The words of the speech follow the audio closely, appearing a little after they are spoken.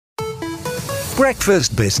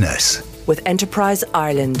Breakfast Business with Enterprise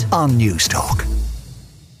Ireland on Newstalk.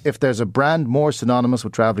 If there's a brand more synonymous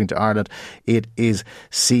with travelling to Ireland, it is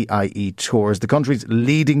CIE Tours. The country's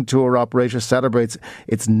leading tour operator celebrates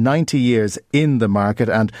its 90 years in the market,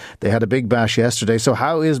 and they had a big bash yesterday. So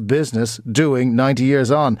how is business doing 90 years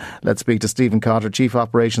on? Let's speak to Stephen Cotter, Chief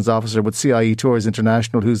Operations Officer with CIE Tours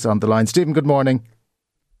International, who's on the line. Stephen, good morning.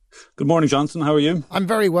 Good morning, Johnson. How are you? I'm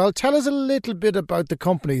very well. Tell us a little bit about the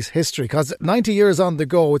company's history, because 90 years on the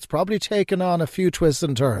go, it's probably taken on a few twists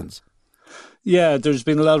and turns. Yeah, there's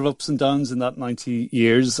been a lot of ups and downs in that 90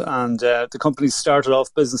 years, and the company started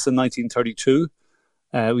off business in 1932.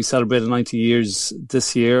 We celebrated 90 years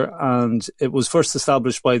this year, and it was first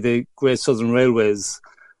established by the Great Southern Railways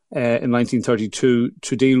in 1932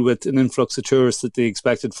 to deal with an influx of tourists that they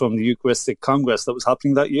expected from the Eucharistic Congress that was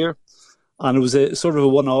happening that year. And it was a sort of a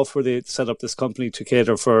one-off where they set up this company to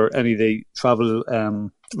cater for any of the travel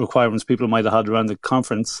requirements people might have had around the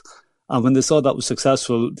conference. And when they saw that was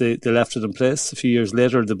successful, they left it in place. A few years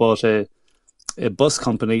later, they bought a bus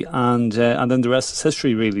company, and then the rest is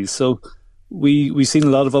history, really. So we've seen a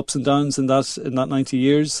lot of ups and downs in that 90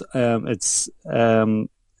 years.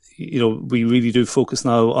 We really do focus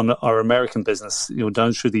now on our American business.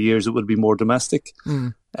 Down through the years, it would be more domestic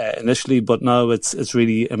initially, but now it's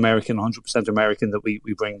really American, 100% American that we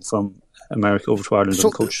bring from America over to Ireland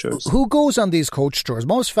on coach tours. Who goes on these coach tours?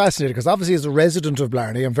 Most fascinating, because obviously as a resident of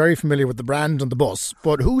Blarney, I'm very familiar with the brand and the bus,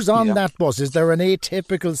 but who's on that bus? Is there an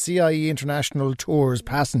atypical CIE International Tours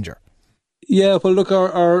passenger? Yeah, well,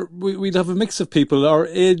 look, we'd have a mix of people. Our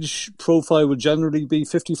age profile would generally be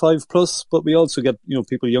 55 plus, but we also get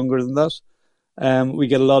people younger than that. We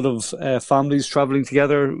get a lot of families travelling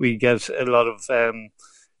together. We get a lot of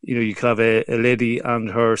you could have a lady and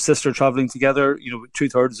her sister travelling together.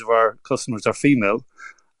 2/3 of our customers are female,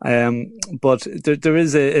 but there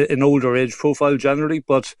is an older age profile generally.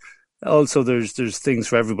 But also there's things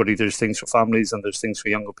for everybody. There's things for families and there's things for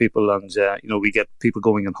younger people. And we get people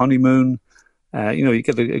going on honeymoon. You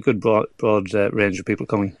get a good broad range of people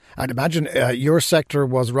coming. I'd imagine your sector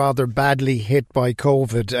was rather badly hit by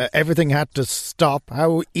COVID. Everything had to stop.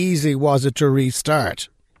 How easy was it to restart?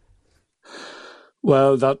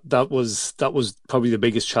 Well, that was probably the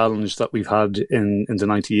biggest challenge that we've had in the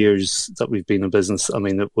 90 years that we've been in business. I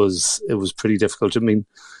mean, it was pretty difficult. I mean,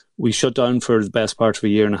 we shut down for the best part of a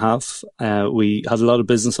year and a half. We had a lot of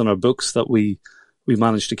business on our books that we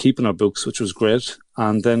managed to keep in our books, which was great.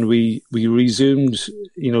 And then we resumed,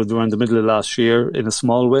 around the middle of last year in a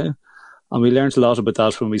small way. And we learned a lot about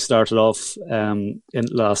that when we started off in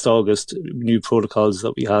last August, new protocols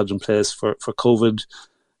that we had in place for COVID.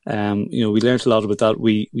 We learned a lot about that.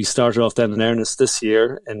 We started off then in earnest this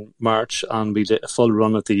year in March, and we did a full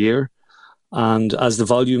run at the year. And as the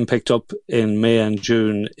volume picked up in May and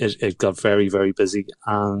June, it got very, very busy.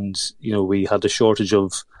 And, we had a shortage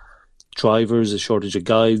of drivers, a shortage of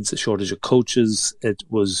guides, a shortage of coaches. It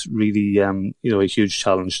was really, a huge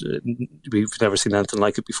challenge. We've never seen anything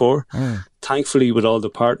like it before. Thankfully, with all the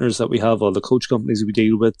partners that we have, all the coach companies that we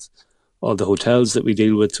deal with, all the hotels that we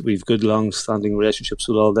deal with, we've good long-standing relationships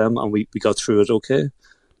with all them, and we got through it okay.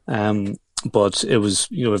 But it was,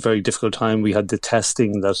 a very difficult time. We had the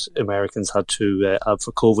testing that Americans had to have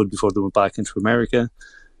for COVID before they went back into America.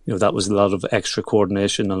 That was a lot of extra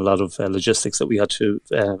coordination and a lot of logistics that we had to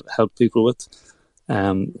help people with.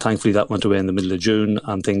 Thankfully, that went away in the middle of June,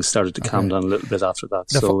 and things started to calm down a little bit after that.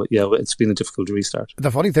 It's been a difficult restart.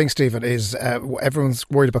 The funny thing, Stephen, is everyone's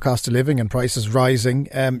worried about cost of living and prices rising.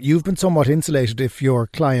 You've been somewhat insulated if your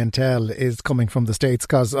clientele is coming from the States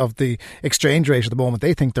because of the exchange rate at the moment.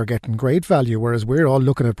 They think they're getting great value, whereas we're all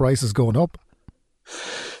looking at prices going up.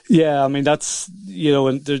 Yeah, I mean, that's,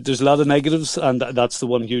 and there's a lot of negatives, and that's the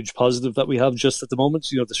one huge positive that we have just at the moment.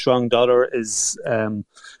 The strong dollar is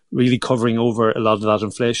really covering over a lot of that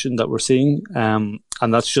inflation that we're seeing. And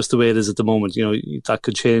that's just the way it is at the moment. That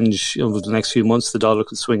could change over the next few months. The dollar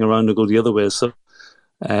could swing around and go the other way. So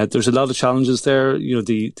there's a lot of challenges there.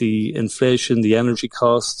 The inflation, the energy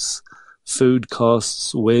costs, food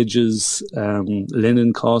costs, wages,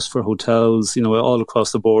 linen costs for hotels, all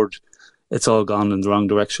across the board. It's all gone in the wrong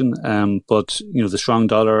direction. But the strong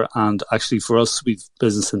dollar, and actually for us, we've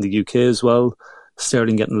business in the UK as well.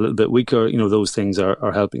 Sterling getting a little bit weaker, those things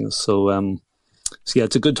are helping us. So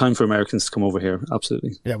it's a good time for Americans to come over here.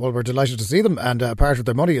 Absolutely. Yeah, well, we're delighted to see them, and part of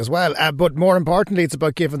their money as well. But more importantly, it's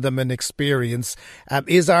about giving them an experience.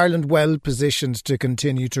 Is Ireland well positioned to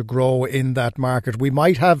continue to grow in that market? We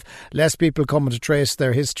might have less people coming to trace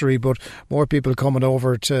their history, but more people coming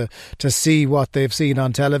over to see what they've seen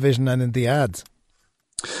on television and in the ads.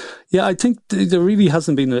 Yeah, I think there really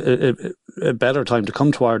hasn't been a better time to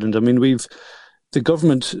come to Ireland. I mean, we've the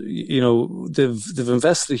government, they've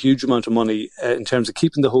invested a huge amount of money in terms of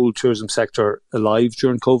keeping the whole tourism sector alive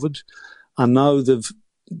during COVID. And now they've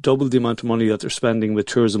doubled the amount of money that they're spending with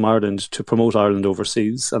Tourism Ireland to promote Ireland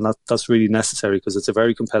overseas. And that's really necessary because it's a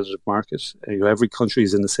very competitive market. Every country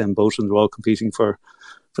is in the same boat and they're all competing for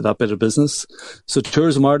that bit of business. So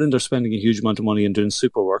Tourism Ireland are spending a huge amount of money in doing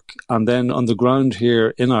super work. And then on the ground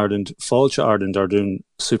here in Ireland, Fáilte Ireland are doing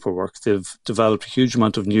super work. They've developed a huge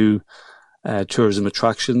amount of new tourism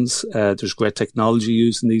attractions. There's great technology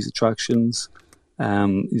used in these attractions.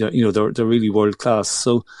 They're really world class.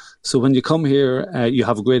 So when you come here, you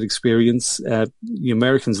have a great experience. The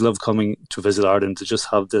Americans love coming to visit Ireland to just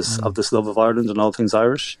have this love of Ireland and all things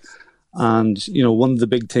Irish. And one of the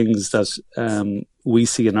big things that we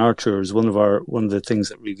see in our tours, one of the things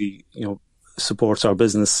that really supports our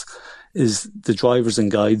business, is the drivers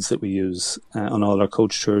and guides that we use on all our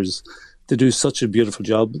coach tours. They do such a beautiful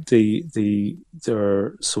job.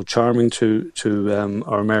 They're so charming to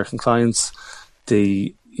our American clients.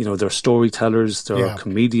 They're storytellers. They're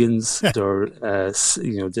comedians. They're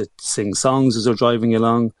they sing songs as they're driving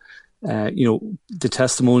along. The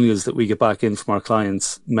testimonials that we get back in from our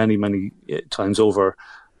clients many times over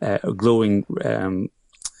are glowing.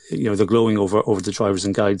 They're glowing over the drivers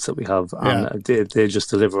and guides that we have, and they just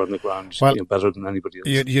deliver on the ground better than anybody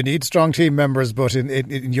else. You need strong team members, but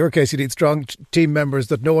in your case, you need strong team members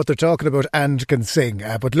that know what they're talking about and can sing.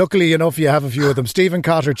 But luckily enough, you have a few of them. Stephen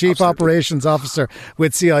Cotter, Chief Operations Officer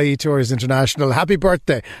with CIE Tours International. Happy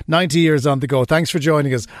birthday, 90 years on the go. Thanks for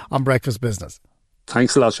joining us on Breakfast Business.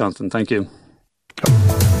 Thanks a lot, Jonathan. Thank you.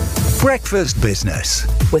 Breakfast Business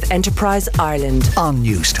with Enterprise Ireland on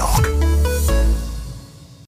Newstalk.